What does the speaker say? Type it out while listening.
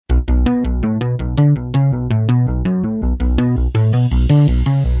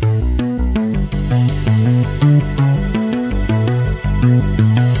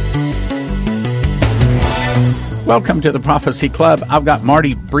Welcome to the Prophecy Club. I've got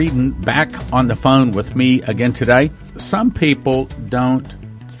Marty Breeden back on the phone with me again today. Some people don't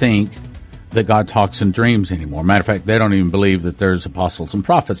think that God talks in dreams anymore. Matter of fact, they don't even believe that there's apostles and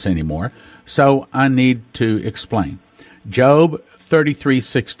prophets anymore. So I need to explain. Job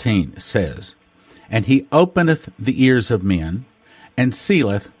 33:16 says, "And he openeth the ears of men, and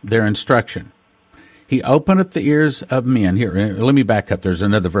sealeth their instruction." He openeth the ears of men. Here, let me back up. There's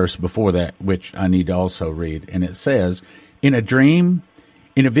another verse before that, which I need to also read. And it says, "In a dream,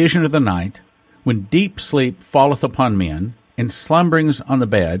 in a vision of the night, when deep sleep falleth upon men, and slumberings on the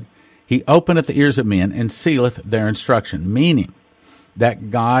bed, he openeth the ears of men, and sealeth their instruction." Meaning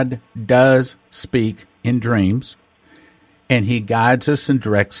that God does speak in dreams, and he guides us and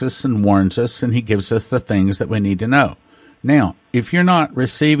directs us and warns us, and he gives us the things that we need to know. Now, if you're not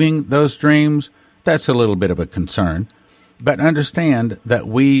receiving those dreams, that's a little bit of a concern. But understand that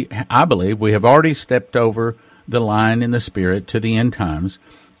I believe we have already stepped over the line in the Spirit to the end times.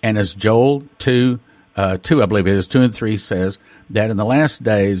 And as Joel 2, I believe it is, 2 and 3 says, that in the last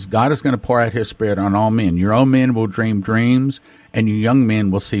days, God is going to pour out his Spirit on all men. Your old men will dream dreams, and your young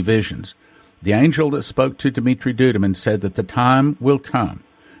men will see visions. The angel that spoke to Dmitri Duduman said that the time will come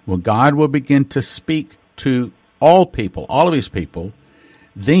when God will begin to speak to all people, all of his people,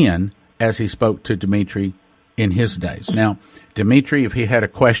 then as he spoke to Dmitri in his days. Now, Dmitri, if he had a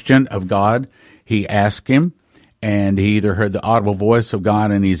question of God, he asked him, and he either heard the audible voice of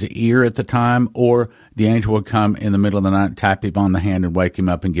God in his ear at the time, or the angel would come in the middle of the night, tap him on the hand, and wake him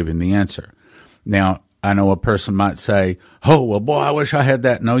up and give him the answer. Now, I know a person might say, "Oh, well, boy, I wish I had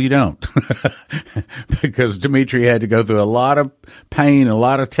that." No, you don't. Because Dmitri had to go through a lot of pain, a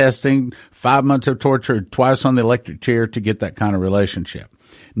lot of testing, 5 months of torture, twice on the electric chair to get that kind of relationship.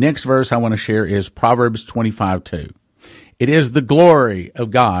 Next verse I want to share is Proverbs 25:2. "It is the glory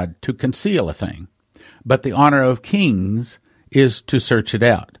of God to conceal a thing, but the honor of kings is to search it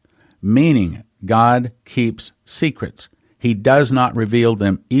out." Meaning, God keeps secrets. He does not reveal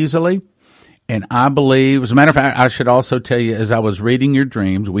them easily. And I believe, as a matter of fact, I should also tell you, as I was reading your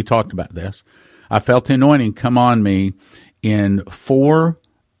dreams, we talked about this, I felt the anointing come on me in 4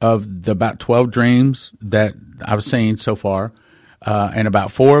 of the about 12 dreams that I've seen so far. And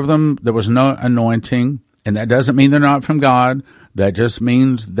about 4 of them, there was no anointing. And that doesn't mean they're not from God. That just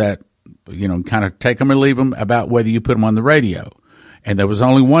means that, kind of take them or leave them about whether you put them on the radio. And there was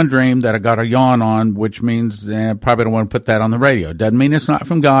only one dream that I got a yawn on, which means probably don't want to put that on the radio. Doesn't mean it's not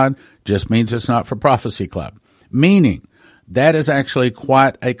from God, just means it's not for Prophecy Club. Meaning, that is actually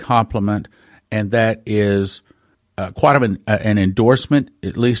quite a compliment, and that is quite an endorsement,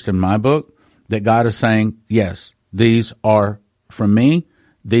 at least in my book, that God is saying, yes, these are from me.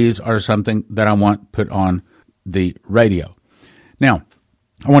 These are something that I want put on the radio. Now,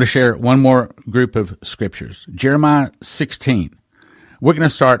 I want to share one more group of scriptures. Jeremiah 16. We're going to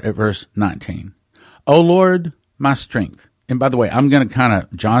start at verse 19. "O Lord, my strength." And by the way, I'm going to kind of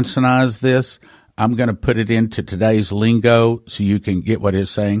Johnsonize this. I'm going to put it into today's lingo so you can get what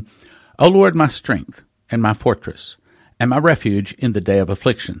it's saying. "O Lord, my strength and my fortress and my refuge in the day of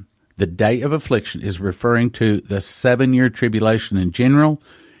affliction." The day of affliction is referring to the 7-year tribulation in general,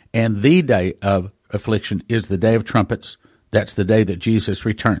 and the day of affliction is the day of trumpets. That's the day that Jesus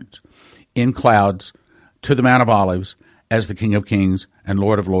returns in clouds to the Mount of Olives as the King of Kings and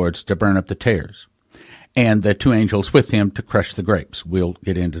Lord of Lords to burn up the tares, and the 2 angels with him to crush the grapes. We'll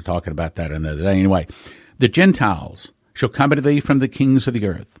get into talking about that another day. Anyway, "The Gentiles shall come to thee from the kings of the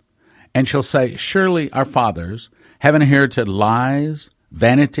earth, and shall say, Surely our fathers have inherited lies,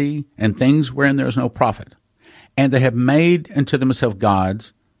 vanity, and things wherein there is no profit. And they have made unto themselves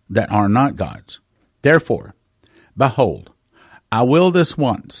gods that are not gods. Therefore, behold, I will this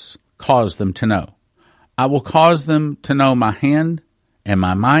once cause them to know. I will cause them to know my hand and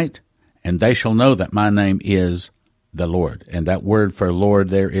my might, and they shall know that my name is the Lord." And that word for Lord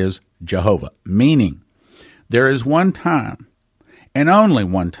there is Jehovah, meaning there is one time, and only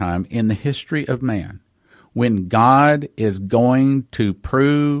one time in the history of man, when God is going to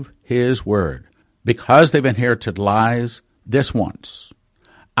prove his word. Because they've inherited lies, this once,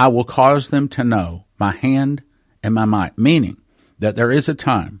 I will cause them to know my hand and my might, meaning that there is a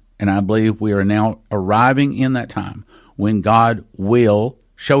time, and I believe we are now arriving in that time, when God will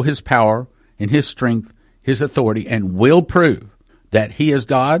show his power and his strength, his authority, and will prove that he is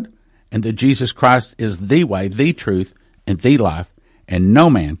God and that Jesus Christ is the way, the truth, and the life, and no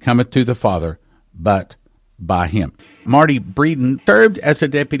man cometh to the Father but by him. Marty Breeden served as a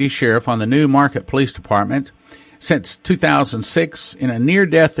deputy sheriff on the New Market Police Department since 2006. In a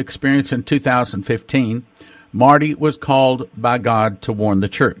near-death experience in 2015, Marty was called by God to warn the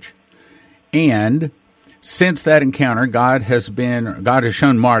church. And Since that encounter, God has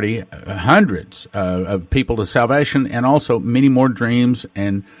shown Marty hundreds of people to salvation, and also many more dreams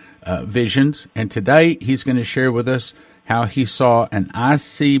and visions. And today he's going to share with us how he saw an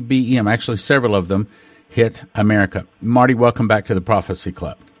ICBM, actually several of them, hit America. Marty, welcome back to the Prophecy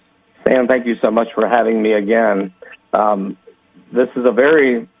Club. Sam, thank you so much for having me again. This is a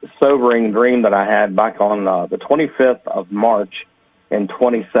very sobering dream that I had back on the 25th of March in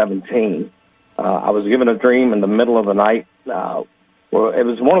 2017. I was given a dream in the middle of the night. Well, it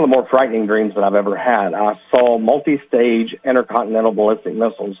was one of the more frightening dreams that I've ever had. I saw multi-stage intercontinental ballistic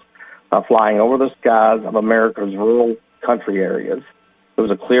missiles flying over the skies of America's rural country areas. It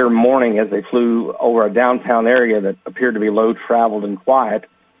was a clear morning as they flew over a downtown area that appeared to be low-traveled and quiet.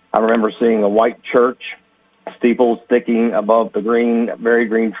 I remember seeing a white church steeple sticking above the very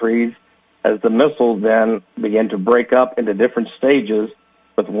green trees as the missiles then began to break up into different stages,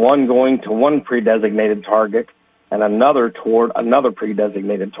 with one going to one pre-designated target and another toward another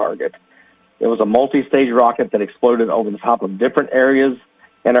pre-designated target. It was a multi-stage rocket that exploded over the top of different areas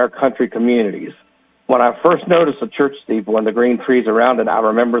in our country communities. When I first noticed the church steeple and the green trees around it, I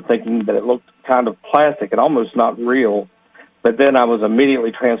remember thinking that it looked kind of plastic and almost not real. But then I was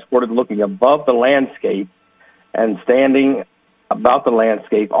immediately transported looking above the landscape, and standing about the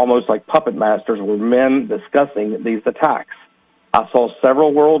landscape, almost like puppet masters, were men discussing these attacks. I saw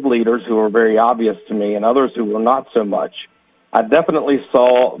several world leaders who were very obvious to me and others who were not so much. I definitely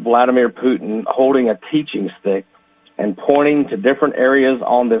saw Vladimir Putin holding a teaching stick and pointing to different areas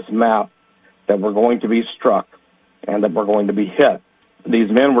on this map that were going to be struck and that were going to be hit. These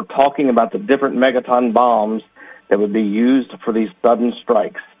men were talking about the different megaton bombs that would be used for these sudden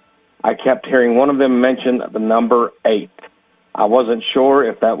strikes. I kept hearing one of them mention the number 8. I wasn't sure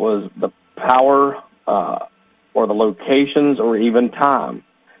if that was the power or the locations or even time.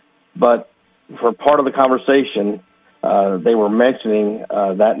 But for part of the conversation, they were mentioning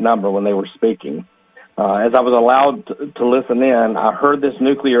that number when they were speaking. As I was allowed to listen in, I heard this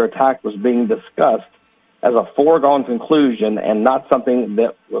nuclear attack was being discussed as a foregone conclusion and not something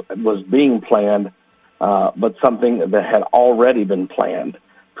that was being planned, but something that had already been planned.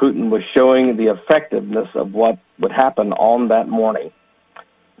 Putin was showing the effectiveness of what would happen on that morning.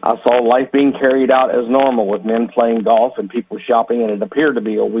 I saw life being carried out as normal, with men playing golf and people shopping, and it appeared to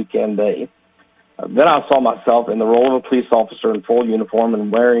be a weekend day. Then I saw myself in the role of a police officer in full uniform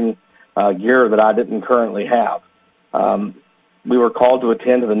and wearing gear that I didn't currently have. We were called to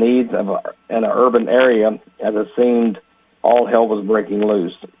attend to the needs in an urban area, as it seemed all hell was breaking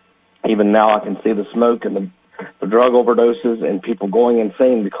loose. Even now I can see the smoke and the drug overdoses and people going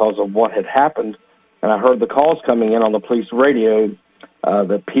insane because of what had happened. And I heard the calls coming in on the police radio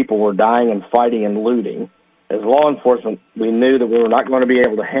that people were dying and fighting and looting. As law enforcement, we knew that we were not going to be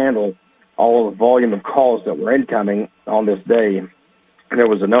able to handle all of the volume of calls that were incoming on this day. And there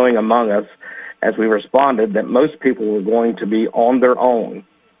was a knowing among us as we responded that most people were going to be on their own.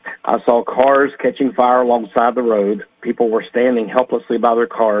 I saw cars catching fire alongside the road. People were standing helplessly by their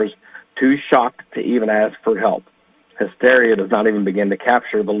cars, too shocked to even ask for help. Hysteria does not even begin to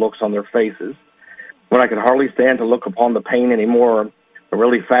capture the looks on their faces. When I could hardly stand to look upon the pain anymore, a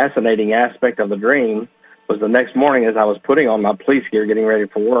really fascinating aspect of the dream was the next morning as I was putting on my police gear, getting ready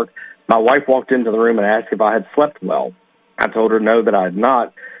for work, my wife walked into the room and asked if I had slept well. I told her no, that I had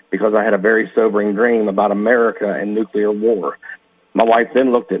not, because I had a very sobering dream about America and nuclear war. My wife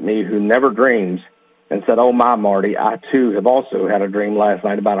then looked at me, who never dreams, and said, "Oh, my, Marty, I, too, have also had a dream last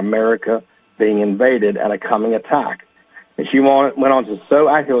night about America being invaded and a coming attack." And she went on to so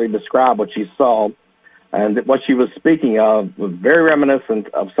accurately describe what she saw, and what she was speaking of was very reminiscent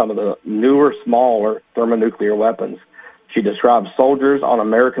of some of the newer, smaller thermonuclear weapons. She described soldiers on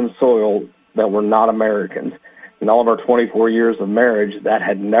American soil that were not Americans. In all of our 24 years of marriage, that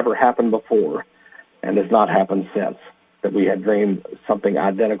had never happened before, and has not happened since, that we had dreamed something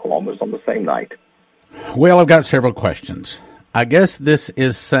identical almost on the same night. Well, I've got several questions. I guess this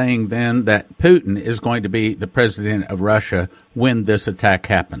is saying then that Putin is going to be the president of Russia when this attack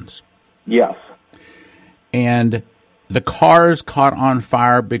happens. Yes. And the cars caught on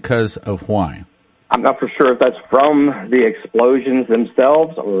fire because of why? I'm not for sure if that's from the explosions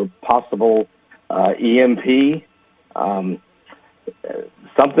themselves or possible EMP.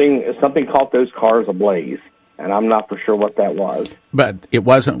 Something caught those cars ablaze, and I'm not for sure what that was. But it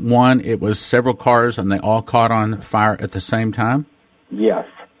wasn't one, it was several cars, and they all caught on fire at the same time? Yes.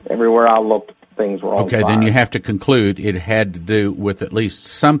 Everywhere I looked, things were on fire. Okay, then you have to conclude it had to do with at least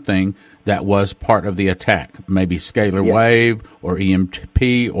something that was part of the attack, maybe scalar wave or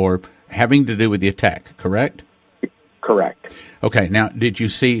EMP, or having to do with the attack, correct? Correct. Okay, now, did you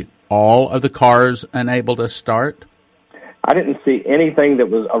see all of the cars unable to start? I didn't see anything that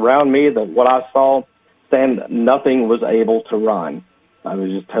was around me that what I saw, saying nothing was able to run. It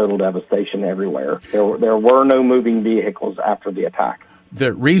was just total devastation everywhere. There were no moving vehicles after the attack.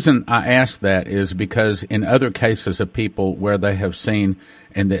 The reason I ask that is because in other cases of people where they have seen,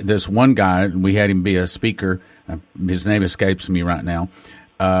 and there's one guy, we had him be a speaker, his name escapes me right now,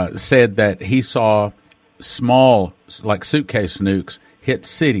 said that he saw small, like suitcase nukes, hit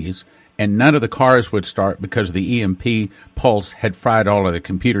cities, and none of the cars would start because the EMP pulse had fried all of the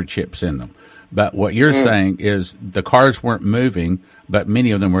computer chips in them. But what you're saying is the cars weren't moving, but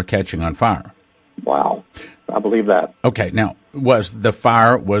many of them were catching on fire. Wow. I believe that. Okay, now, was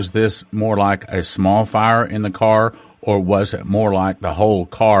this more like a small fire in the car, or was it more like the whole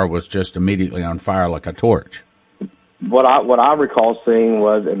car was just immediately on fire like a torch? What I recall seeing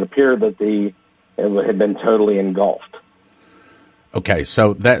was it appeared that it had been totally engulfed. Okay,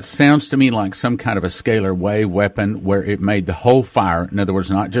 so that sounds to me like some kind of a scalar wave weapon where it made the whole fire, in other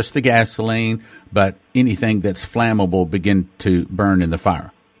words, not just the gasoline, but anything that's flammable begin to burn in the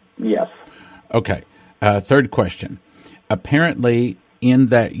fire. Yes. Okay, third question. Apparently, in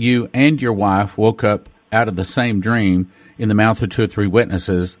that you and your wife woke up out of the same dream, in the mouth of two or three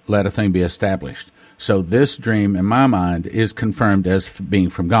witnesses, let a thing be established. So this dream, in my mind, is confirmed as being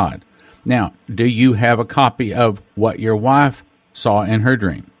from God. Now, do you have a copy of what your wife saw in her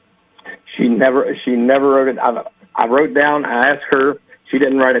dream? She never wrote it. I wrote down, I asked her, she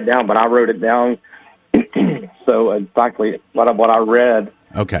didn't write it down, but I wrote it down. So exactly what I read.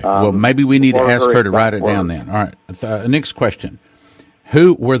 Okay, well, maybe we need to ask her to write it down then. All right, next question.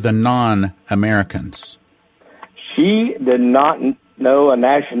 Who were the non-Americans? She did not know a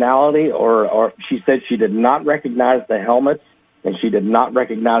nationality, or she said she did not recognize the helmets, and she did not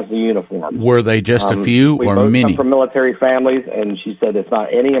recognize the uniforms. Were they just a few or many? We both come from military families, and she said it's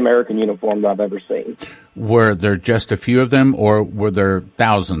not any American uniform that I've ever seen. Were there just a few of them, or were there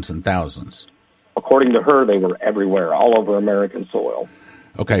thousands and thousands? According to her, they were everywhere, all over American soil.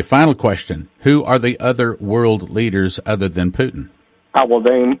 Okay, final question. Who are the other world leaders other than Putin? I will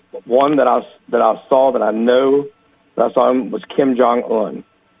name one that I saw that I know that I saw him was Kim Jong-un.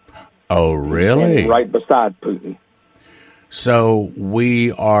 Oh, really? Right beside Putin. So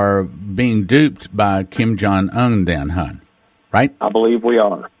we are being duped by Kim Jong-un then, huh? Right? I believe we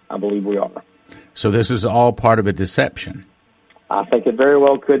are. So this is all part of a deception. I think it very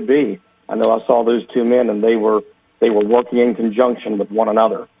well could be. I know I saw those two men, and they were working in conjunction with one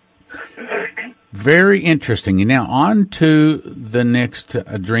another. Very interesting. Now, on to the next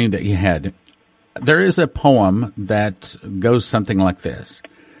dream that you had. There is a poem that goes something like this.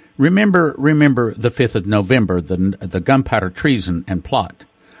 Remember the 5th of November, the gunpowder treason and plot.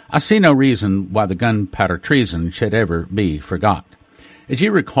 I see no reason why the gunpowder treason should ever be forgot. As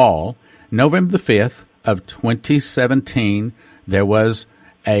you recall, November the 5th of 2017, there was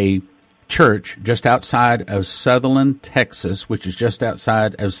a church just outside of Sutherland, Texas, which is just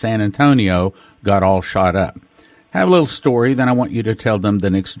outside of San Antonio, got all shot up. I have a little story, then I want you to tell them the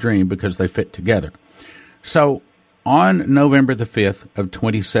next dream because they fit together. So, on November the 5th of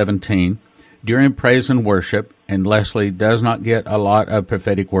 2017, during praise and worship, and Leslie does not get a lot of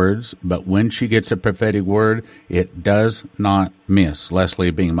prophetic words, but when she gets a prophetic word, it does not miss,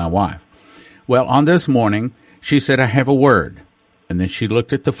 Leslie being my wife. Well, on this morning, she said, I have a word. And then she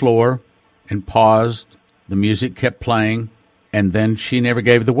looked at the floor and paused. The music kept playing, and then she never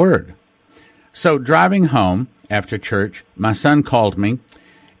gave the word. So driving home after church, my son called me,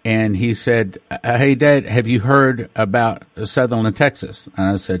 and he said, hey, Dad, have you heard about Sutherland, Texas? And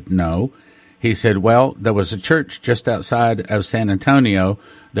I said, no. He said, well, there was a church just outside of San Antonio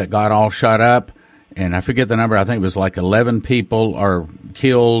that got all shot up, and I forget the number. I think it was like 11 people are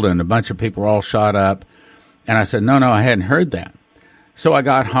killed, and a bunch of people were all shot up. And I said, no, I hadn't heard that. So I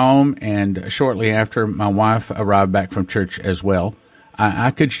got home, and shortly after, my wife arrived back from church as well.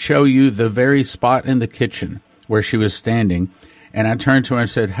 I could show you the very spot in the kitchen where she was standing, and I turned to her and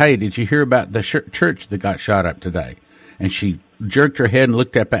said, hey, did you hear about the church that got shot up today? And she jerked her head and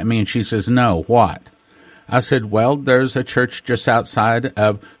looked up at me, and she says, no, what? I said, well, there's a church just outside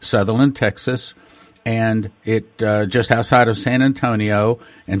of Sutherland, Texas, and it just outside of San Antonio,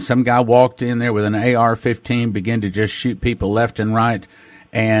 and some guy walked in there with an AR-15, began to just shoot people left and right,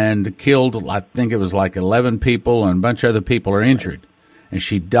 and killed, I think it was like 11 people, and a bunch of other people are injured. And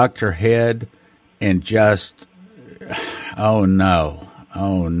she ducked her head and just, oh, no.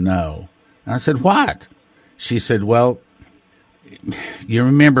 And I said, what? She said, well, you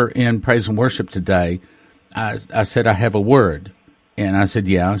remember in praise and worship today, I said, I have a word. And I said,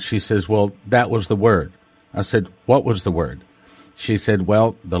 yeah. She says, well, that was the word. I said, what was the word? She said,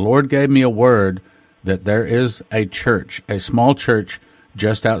 well, the Lord gave me a word that there is a church, a small church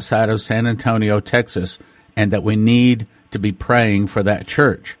just outside of San Antonio, Texas, and that we need to be praying for that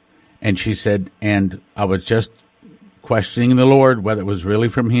church. And she said, and I was just questioning the Lord whether it was really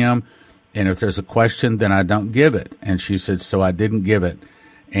from him, and if there's a question, then I don't give it. And she said, so I didn't give it.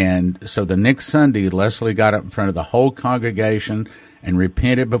 And so the next Sunday, Leslie got up in front of the whole congregation and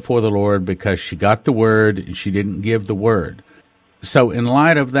repented before the Lord because she got the word and she didn't give the word. So in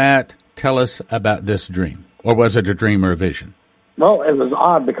light of that, tell us about this dream. Or was it a dream or a vision? Well, it was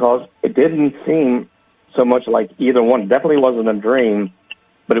odd because it didn't seem so much like either one. It definitely wasn't a dream,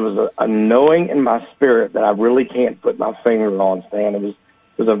 but it was a knowing in my spirit that I really can't put my finger on, Stan. It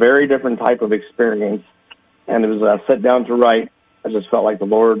was a very different type of experience. And it was, I sat down to write. I just felt like the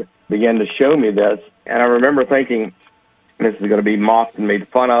Lord began to show me this. And I remember thinking, this is going to be mocked and made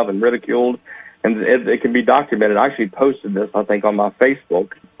fun of and ridiculed, and it can be documented. I actually posted this, I think, on my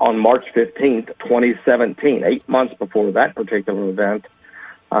Facebook on March 15th, 2017, 8 months before that particular event.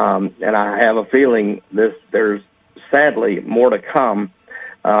 And I have a feeling there's sadly more to come.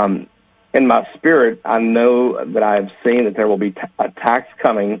 In my spirit, I know that I have seen that there will be attacks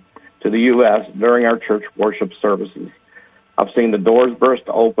coming to the U.S. during our church worship services. I've seen the doors burst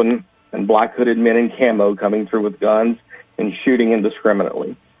open and black hooded men in camo coming through with guns and shooting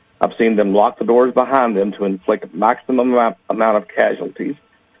indiscriminately. I've seen them lock the doors behind them to inflict maximum amount of casualties.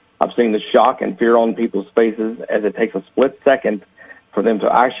 I've seen the shock and fear on people's faces as it takes a split second for them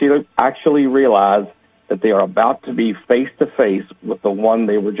to actually realize that they are about to be face-to-face with the one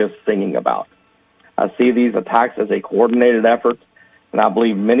they were just singing about. I see these attacks as a coordinated effort, and I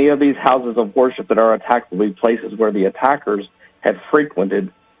believe many of these houses of worship that are attacked will be places where the attackers have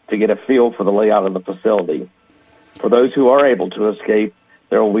frequented to get a feel for the layout of the facility. For those who are able to escape,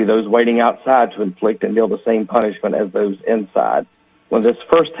 there will be those waiting outside to inflict and deal the same punishment as those inside. When this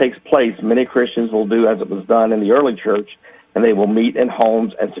first takes place, many Christians will do as it was done in the early church, and they will meet in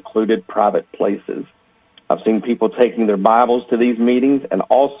homes and secluded private places. I've seen people taking their Bibles to these meetings and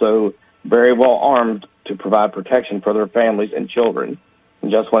also very well armed to provide protection for their families and children.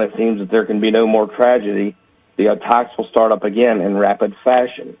 And just when it seems that there can be no more tragedy, the attacks will start up again in rapid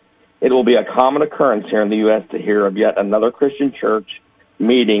fashion. It will be a common occurrence here in the U.S. to hear of yet another Christian church,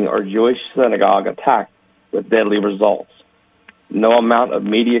 meeting, or Jewish synagogue attacked with deadly results. No amount of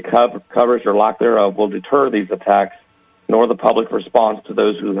media coverage or lack thereof will deter these attacks, nor the public response to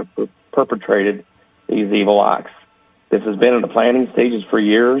those who have perpetrated these evil acts. This has been in the planning stages for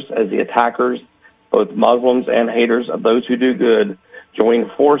years as the attackers, both Muslims and haters of those who do good, join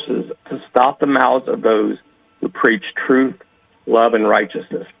forces to stop the mouths of those who preach truth, love, and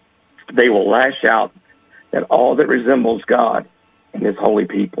righteousness. They will lash out at all that resembles God and his holy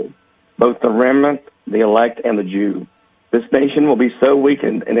people, both the remnant, the elect, and the Jew. This nation will be so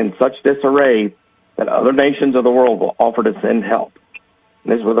weakened and in such disarray that other nations of the world will offer to send help.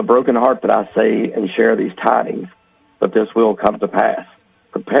 And it is with a broken heart that I say and share these tidings, but this will come to pass.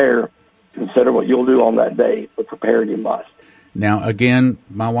 Prepare, consider what you'll do on that day, but prepare you must. Now, again,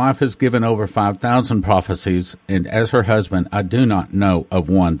 my wife has given over 5,000 prophecies, and as her husband, I do not know of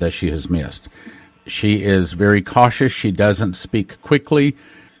one that she has missed. She is very cautious. She doesn't speak quickly,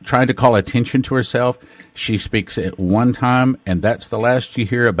 trying to call attention to herself. She speaks at one time, and that's the last you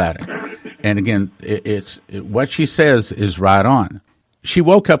hear about it. And again, what she says is right on. She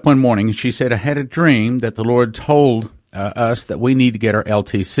woke up one morning and she said, I had a dream that the Lord told us that we need to get our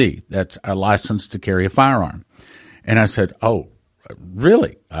LTC. That's our license to carry a firearm. And I said, oh,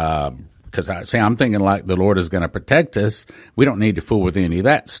 really? Because I'm thinking like the Lord is going to protect us. We don't need to fool with any of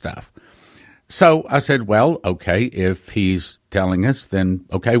that stuff. So I said, well, okay, if he's telling us, then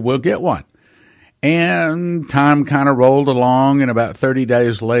okay, we'll get one. And time kind of rolled along, and about 30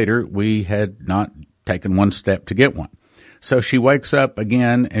 days later, we had not taken one step to get one. So she wakes up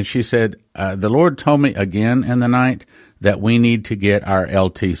again, and she said, the Lord told me again in the night that we need to get our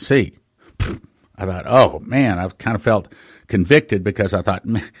LTC. I thought, oh, man, I kind of felt convicted because I thought,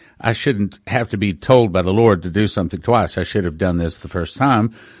 man, I shouldn't have to be told by the Lord to do something twice. I should have done this the first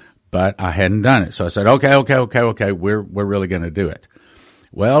time, but I hadn't done it. So I said, okay, we're really going to do it.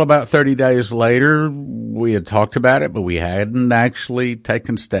 Well, about 30 days later, we had talked about it, but we hadn't actually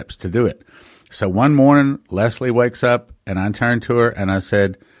taken steps to do it. So one morning, Leslie wakes up, and I turned to her, and I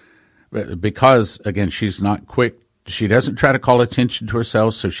said, because, again, she's not quick, she doesn't try to call attention to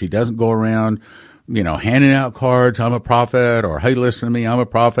herself, so she doesn't go around, handing out cards, I'm a prophet, or, hey, listen to me, I'm a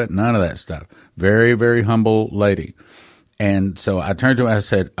prophet, none of that stuff. Very, very humble lady. And so I turned to her, and I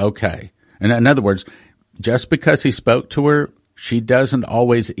said, okay. And in other words, just because he spoke to her, she doesn't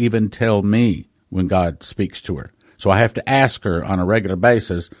always even tell me when God speaks to her. So I have to ask her on a regular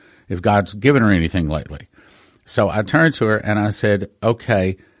basis if God's given her anything lately. So I turned to her and I said,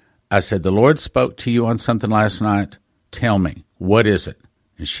 okay, I said, the Lord spoke to you on something last night. Tell me, what is it?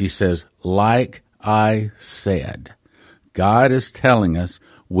 And she says, like I said, God is telling us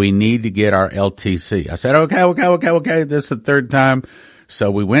we need to get our LTC. I said, okay. This is the third time.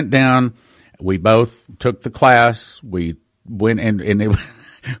 So we went down. We both took the class. We went and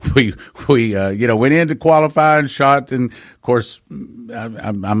we went in to qualify and shot. And of course,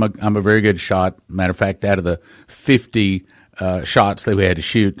 I'm a very good shot. Matter of fact, out of the 50 shots that we had to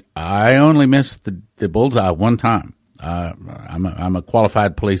shoot, I only missed the bullseye one time. I'm a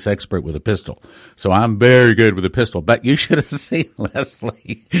qualified police expert with a pistol, so I'm very good with a pistol. But you should have seen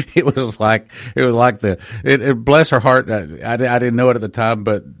Leslie. It was like bless her heart. I didn't know it at the time,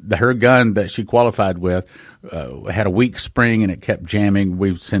 but her gun that she qualified with had a weak spring and it kept jamming.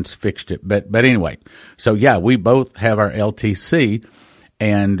 We've since fixed it, but anyway. So yeah, we both have our LTC.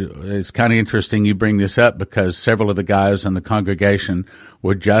 And it's kind of interesting you bring this up because several of the guys in the congregation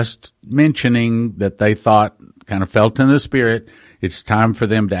were just mentioning that they thought, kind of felt in the spirit, it's time for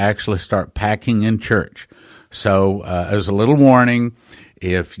them to actually start packing in church. So as a little warning,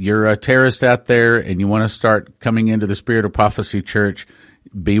 if you're a terrorist out there and you want to start coming into the Spirit of Prophecy Church,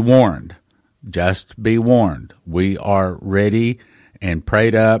 be warned. Just be warned. We are ready and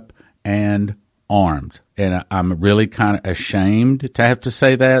prayed up and armed. And I'm really kind of ashamed to have to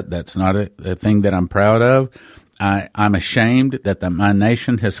say that. That's not a thing that I'm proud of. I'm ashamed that my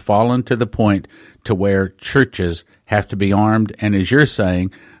nation has fallen to the point to where churches have to be armed. And as you're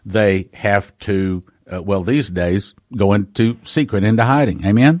saying, they have to, these days, go into secret, into hiding.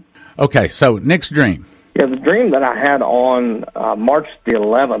 Amen? Okay, so next dream. Yeah, the dream that I had on March the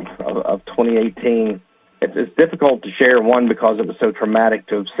 11th of 2018, it's difficult to share, one, because it was so traumatic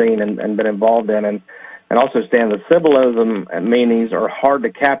to have seen and been involved in, and also, Stan, the symbolism and meanings are hard to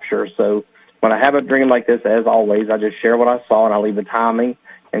capture. So when I have a dream like this, as always, I just share what I saw, and I leave the timing,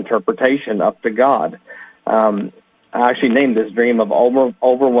 interpretation up to God. I actually named this dream of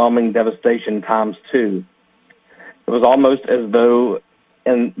overwhelming devastation times 2. It was almost as though,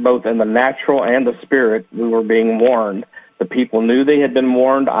 both in the natural and the spirit, we were being warned. The people knew they had been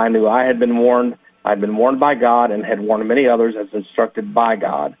warned. I knew I had been warned. I'd been warned by God and had warned many others as instructed by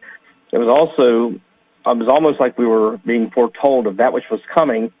God. It was almost like we were being foretold of that which was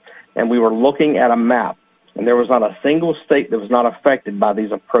coming, and we were looking at a map, and there was not a single state that was not affected by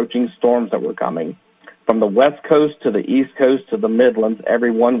these approaching storms that were coming. From the West Coast to the East Coast to the Midlands,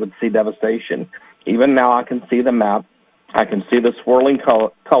 everyone would see devastation. Even now I can see the map. I can see the swirling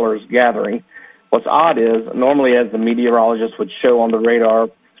colors gathering. What's odd is, normally as the meteorologist would show on the radar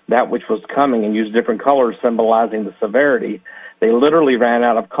that which was coming and use different colors symbolizing the severity, they literally ran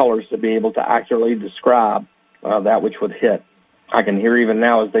out of colors to be able to accurately describe that which would hit. I can hear even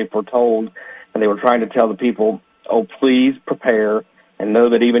now as they foretold, and they were trying to tell the people, oh, please prepare and know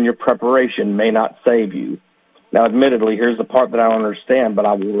that even your preparation may not save you. Now, admittedly, here's the part that I don't understand, but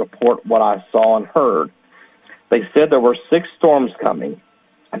I will report what I saw and heard. They said there were 6 storms coming.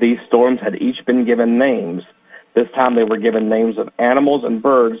 These storms had each been given names. This time they were given names of animals and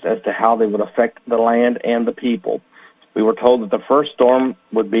birds as to how they would affect the land and the people. We were told that the first storm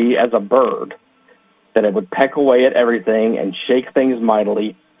would be as a bird, that it would peck away at everything and shake things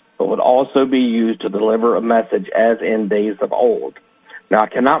mightily, but would also be used to deliver a message as in days of old. Now, I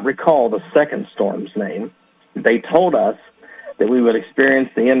cannot recall the second storm's name. They told us that we would experience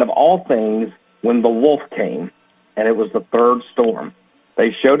the end of all things when the wolf came, and it was the third storm.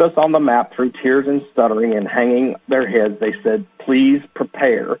 They showed us on the map through tears and stuttering and hanging their heads. They said, please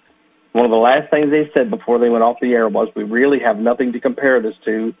prepare. One of the last things they said before they went off the air was, we really have nothing to compare this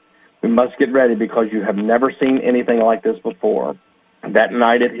to. We must get ready because you have never seen anything like this before. That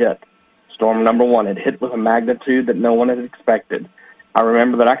night it hit. Storm number 1, it hit with a magnitude that no one had expected. I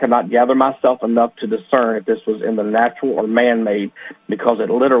remember that I could not gather myself enough to discern if this was in the natural or man-made, because it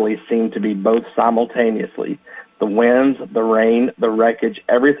literally seemed to be both simultaneously. The winds, the rain, the wreckage,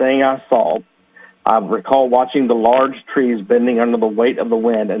 everything I saw. I recall watching the large trees bending under the weight of the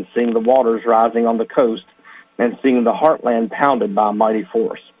wind and seeing the waters rising on the coast and seeing the heartland pounded by a mighty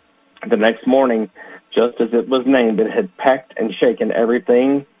force. The next morning, just as it was named, it had pecked and shaken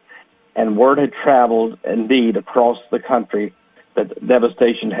everything, and word had traveled, indeed, across the country that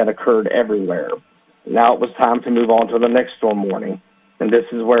devastation had occurred everywhere. Now it was time to move on to the next storm warning, and this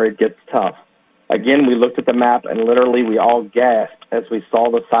is where it gets tough. Again, we looked at the map, and literally we all gasped as we saw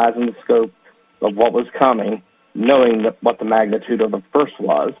the size and the scope of what was coming, knowing what the magnitude of the first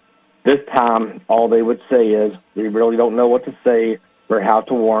was. This time, all they would say is, we really don't know what to say or how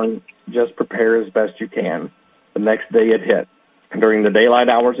to warn. Just prepare as best you can. The next day it hit. And during the daylight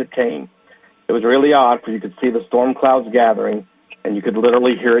hours it came. It was really odd, for you could see the storm clouds gathering, and you could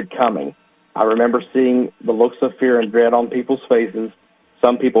literally hear it coming. I remember seeing the looks of fear and dread on people's faces.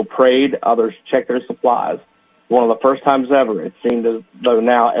 Some people prayed, others checked their supplies. One of the first times ever, it seemed as though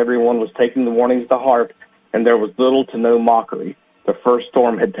now everyone was taking the warnings to heart, and there was little to no mockery. The first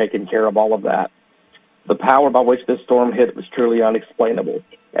storm had taken care of all of that. The power by which this storm hit was truly unexplainable.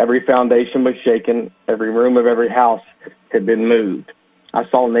 Every foundation was shaken. Every room of every house had been moved. I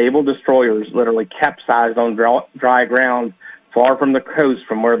saw naval destroyers literally capsized on dry ground far from the coast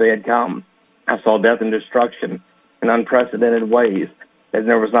from where they had come. I saw death and destruction in unprecedented ways, as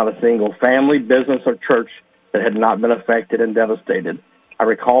there was not a single family, business, or church that had not been affected and devastated. I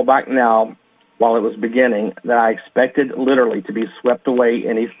recall back now, while it was beginning, that I expected literally to be swept away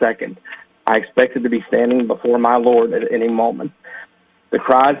any second. I expected to be standing before my Lord at any moment. The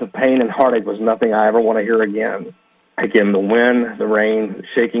cries of pain and heartache was nothing I ever want to hear again. Again, the wind, the rain,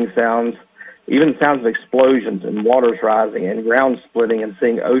 shaking sounds, even sounds of explosions and waters rising and ground splitting and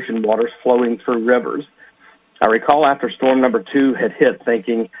seeing ocean waters flowing through rivers. I recall after storm number 2 had hit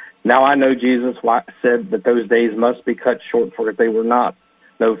thinking, now I know Jesus said that those days must be cut short, for if they were not,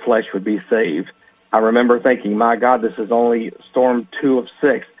 no flesh would be saved. I remember thinking, my God, this is only storm 2 of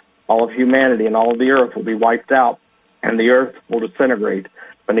 6. All of humanity and all of the earth will be wiped out, and the earth will disintegrate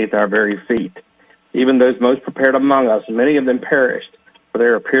beneath our very feet. Even those most prepared among us, many of them perished, for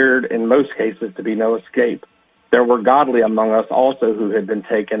there appeared in most cases to be no escape. There were godly among us also who had been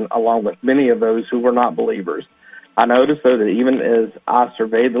taken, along with many of those who were not believers. I noticed, though, that even as I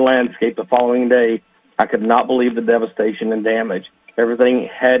surveyed the landscape the following day, I could not believe the devastation and damage. Everything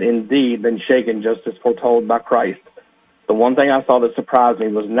had indeed been shaken just as foretold by Christ. The one thing I saw that surprised me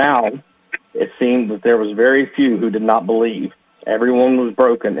was now it seemed that there was very few who did not believe. Everyone was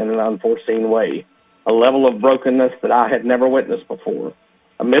broken in an unforeseen way, a level of brokenness that I had never witnessed before.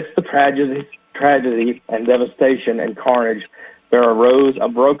 Amidst the tragedy and devastation and carnage, there arose a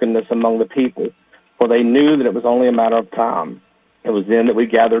brokenness among the people, for they knew that it was only a matter of time. It was then that we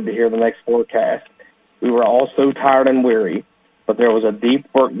gathered to hear the next forecast. We were all so tired and weary, but there was a deep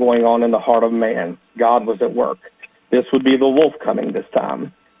work going on in the heart of man. God was at work. This would be the wolf coming this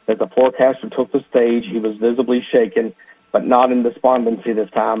time. As the forecaster took the stage, he was visibly shaken, but not in despondency this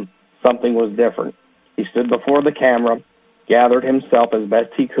time. Something was different. He stood before the camera, gathered himself as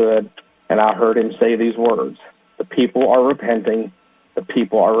best he could, and I heard him say these words, "The people are repenting. The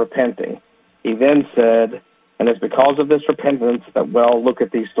people are repenting." He then said, "And it's because of this repentance that, well, look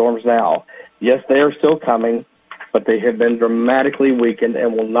at these storms now. Yes, they are still coming, but they have been dramatically weakened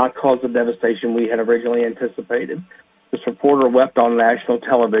and will not cause the devastation we had originally anticipated." This reporter wept on national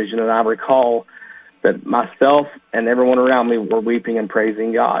television, and I recall that myself and everyone around me were weeping and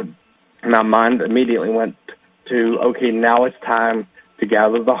praising God. My mind immediately went to, okay, now it's time to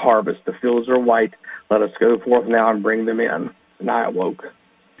gather the harvest. The fields are white. Let us go forth now and bring them in. And I awoke.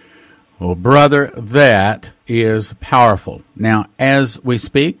 Well, brother, that is powerful. Now, as we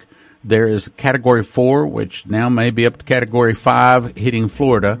speak, there is Category 4, which now may be up to Category 5, hitting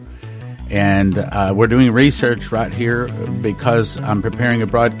Florida. And we're doing research right here because I'm preparing a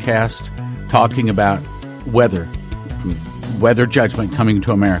broadcast talking about weather judgment coming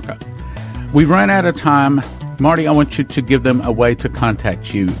to America. We've run out of time. Marty, I want you to give them a way to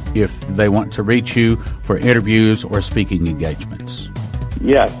contact you if they want to reach you for interviews or speaking engagements.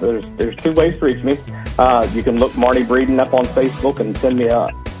 Yes, there's two ways to reach me. You can look Marty Breeden up on Facebook and send me a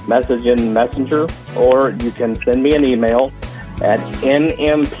message in Messenger, or you can send me an email at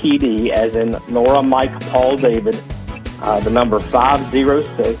nmpd, as in Nora Mike Paul David, the number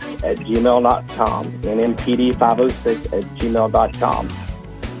 506 at gmail.com, nmpd506 at gmail.com.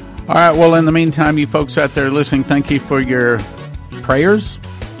 All right, well, in the meantime, you folks out there listening, thank you for your prayers,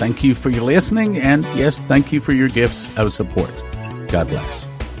 thank you for your listening, and yes, thank you for your gifts of support. God bless.